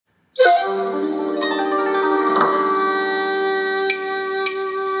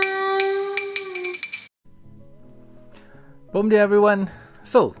Home day everyone!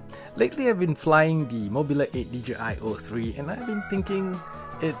 So, lately I've been flying the Mobile 8 DJI O3 and I've been thinking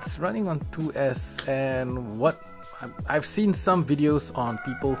it's running on 2S, and I've seen some videos on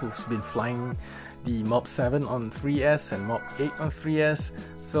people who've been flying the Mob 7 on 3S and Mob 8 on 3S,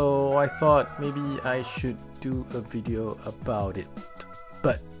 so I thought maybe I should do a video about it,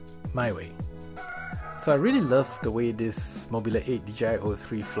 but my way. So I really love the way this Mobile 8 DJI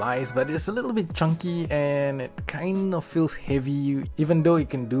O3 flies, but it's a little bit chunky and it kind of feels heavy even though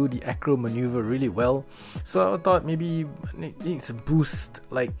it can do the acro maneuver really well. So I thought maybe it needs a boost,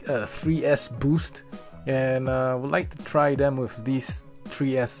 like a 3S boost, and I would like to try them with these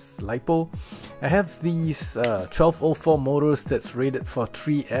 3S LiPo. I have these 1204 motors that's rated for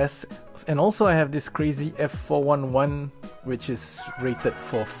 3S, and also I have this crazy F411 which is rated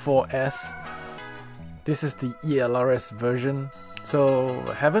for 4S. This is the ELRS version, so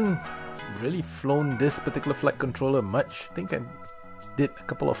I haven't really flown this particular flight controller much. I think I did a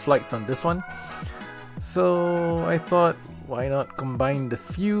couple of flights on this one, so I thought why not combine the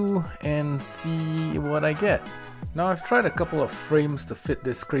few and see what I get. Now I've tried a couple of frames to fit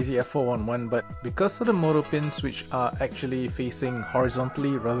this crazy F411, but because of the motor pins which are actually facing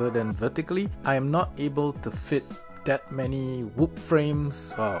horizontally rather than vertically, I am not able to fit that many whoop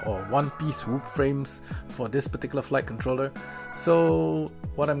frames or one-piece whoop frames for this particular flight controller. So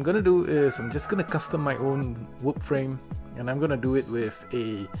what I'm gonna do is I'm just gonna custom my own whoop frame, and I'm gonna do it with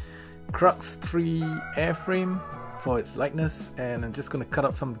a Crux 3 airframe for its lightness, and I'm just gonna cut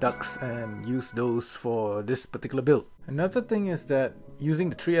out some ducts and use those for this particular build. Another thing is that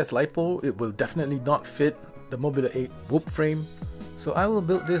using the 3S LiPo, it will definitely not fit the Mobile 8 whoop frame. So I will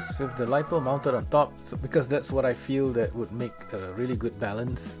build this with the LiPo mounted on top, because that's what I feel that would make a really good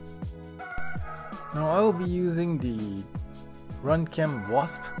balance. Now I will be using the Runcam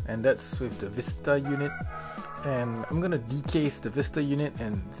Wasp, and that's with the Vista unit, and I'm gonna decase the Vista unit,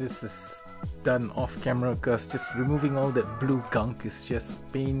 and this is done off camera because just removing all that blue gunk is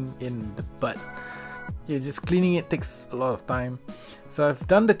just pain in the butt. Yeah, just cleaning it takes a lot of time. So I've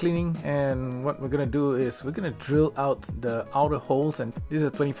done the cleaning, and what we're gonna do is we're gonna drill out the outer holes, and these are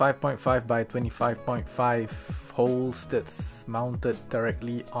 25.5 by 25.5 holes that's mounted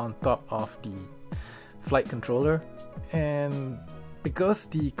directly on top of the flight controller. And because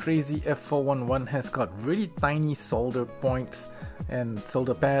the crazy F411 has got really tiny solder points and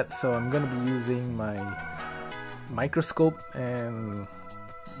solder pads, so I'm gonna be using my microscope and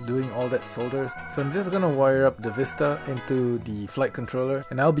doing all that solder. So I'm just gonna wire up the Vista into the flight controller,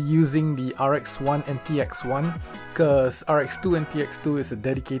 and I'll be using the RX1 and TX1 because RX2 and TX2 is a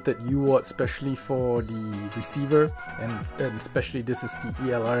dedicated UART especially for the receiver, and especially this is the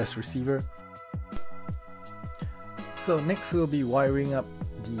ELRS receiver. So next we'll be wiring up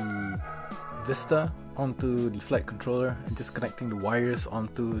the Vista onto the flight controller and just connecting the wires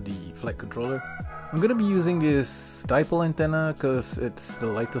onto the flight controller. I'm gonna be using this dipole antenna because it's the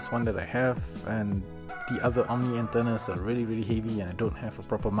lightest one that I have, and the other Omni antennas are really heavy and I don't have a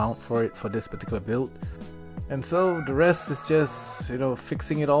proper mount for it for this particular build. And so the rest is just, you know,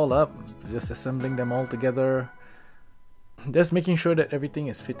 fixing it all up, just assembling them all together, just making sure that everything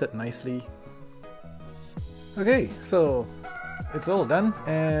is fitted nicely. Okay, so it's all done,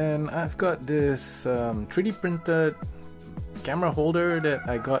 and I've got this 3D printed camera holder that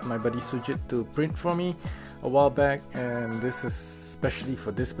I got my buddy Sujit to print for me a while back, and this is especially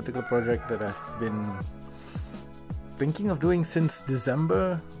for this particular project that I've been thinking of doing since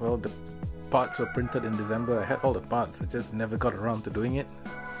December. Well, the parts were printed in December. I had all the parts, I just never got around to doing it.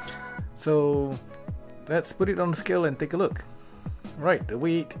 So let's put it on the scale and take a look. Right, the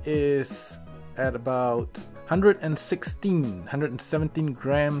weight is at about 117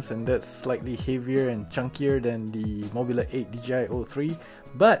 grams, and that's slightly heavier and chunkier than the Mobile 8 DJI O3,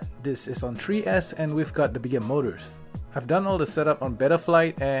 but this is on 3S and we've got the bigger motors. I've done all the setup on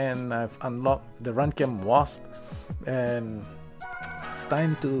Betaflight, and I've unlocked the Runcam Wasp, and it's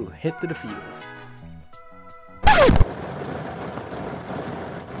time to head to the fields.